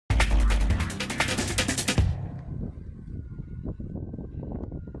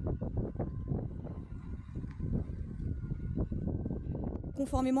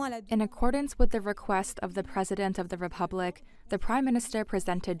In accordance with the request of the President of the Republic, the Prime Minister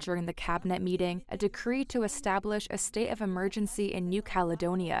presented during the cabinet meeting a decree to establish a state of emergency in New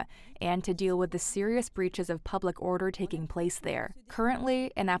Caledonia and to deal with the serious breaches of public order taking place there.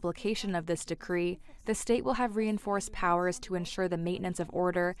 Currently, in application of this decree, the state will have reinforced powers to ensure the maintenance of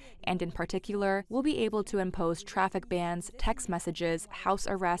order and, in particular, will be able to impose traffic bans, text messages, house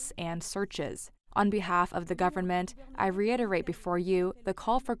arrests, and searches. On behalf of the government, I reiterate before you the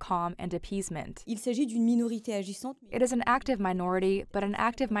call for calm and appeasement. It is an active minority, but an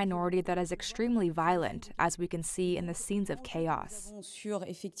active minority that is extremely violent, as we can see in the scenes of chaos.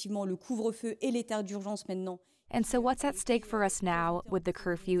 And so what's at stake for us now, with the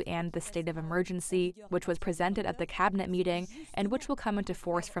curfew and the state of emergency, which was presented at the cabinet meeting and which will come into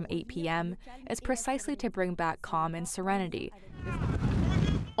force from 8 p.m., is precisely to bring back calm and serenity.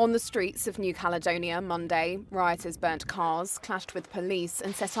 On the streets of New Caledonia Monday, rioters burnt cars, clashed with police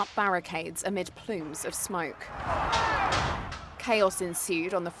and set up barricades amid plumes of smoke. Chaos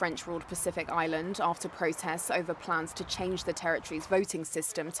ensued on the French-ruled Pacific island after protests over plans to change the territory's voting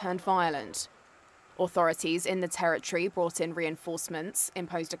system turned violent. Authorities in the territory brought in reinforcements,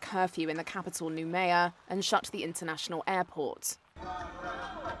 imposed a curfew in the capital Nouméa and shut the international airport.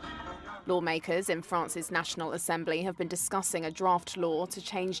 Lawmakers in France's National Assembly have been discussing a draft law to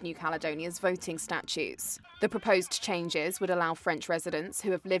change New Caledonia's voting statutes. The proposed changes would allow French residents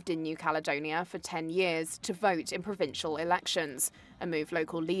who have lived in New Caledonia for 10 years to vote in provincial elections, a move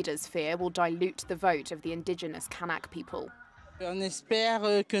local leaders fear will dilute the vote of the indigenous Kanak people.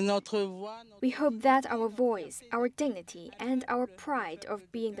 We hope that our voice, our dignity, and our pride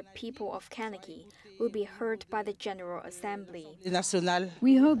of being the people of Kanaki will be heard by the General Assembly.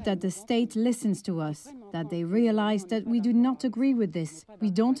 We hope that the state listens to us, that they realize that we do not agree with this.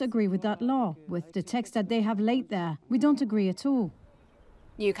 We don't agree with that law, with the text that they have laid there. We don't agree at all.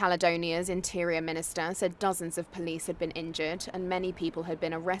 New Caledonia's Interior Minister said dozens of police had been injured and many people had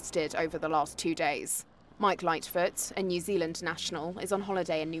been arrested over the last 2 days. Mike Lightfoot, a New Zealand national, is on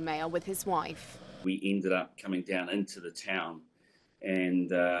holiday in Nouméa with his wife. We ended up coming down into the town and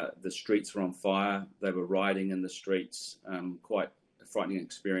the streets were on fire. They were rioting in the streets, quite a frightening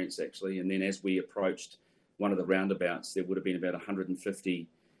experience actually. And then as we approached one of the roundabouts, there would have been about 150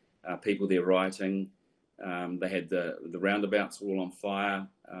 people there rioting. They had the roundabouts all on fire,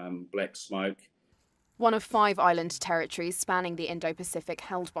 black smoke. One of 5 island territories spanning the Indo-Pacific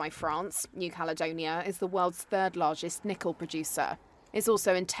held by France, New Caledonia is the world's 3rd largest nickel producer. It's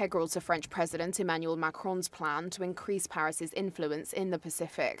also integral to French President Emmanuel Macron's plan to increase Paris's influence in the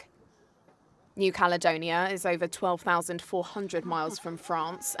Pacific. New Caledonia is over 12,400 miles from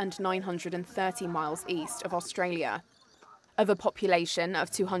France and 930 miles east of Australia. Of a population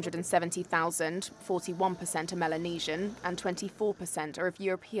of 270,000, 41% are Melanesian and 24% are of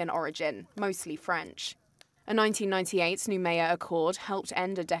European origin, mostly French. A 1998 Nouméa Accord helped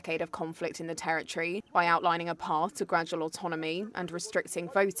end a decade of conflict in the territory by outlining a path to gradual autonomy and restricting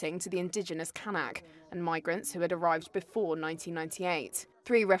voting to the indigenous Kanak and migrants who had arrived before 1998.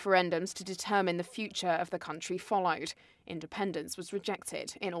 3 referendums to determine the future of the country followed. Independence was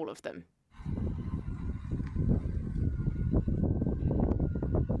rejected in all of them.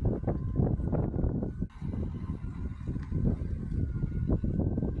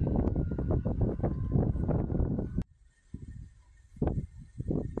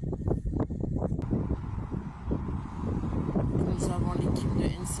 Nous avons l'équipe de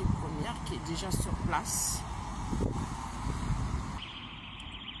NC Première qui est déjà sur place.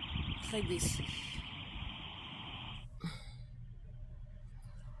 Très déçu.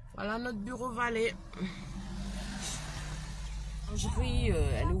 Voilà notre bureau Valais. Lingerie,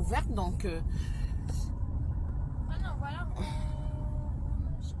 elle est ouverte donc.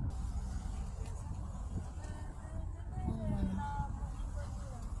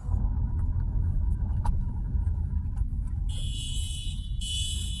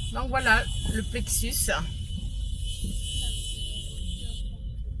 Donc voilà le plexus.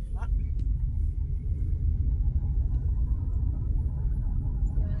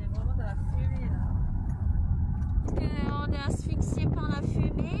 On est asphyxié par la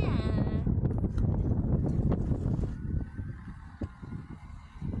fumée.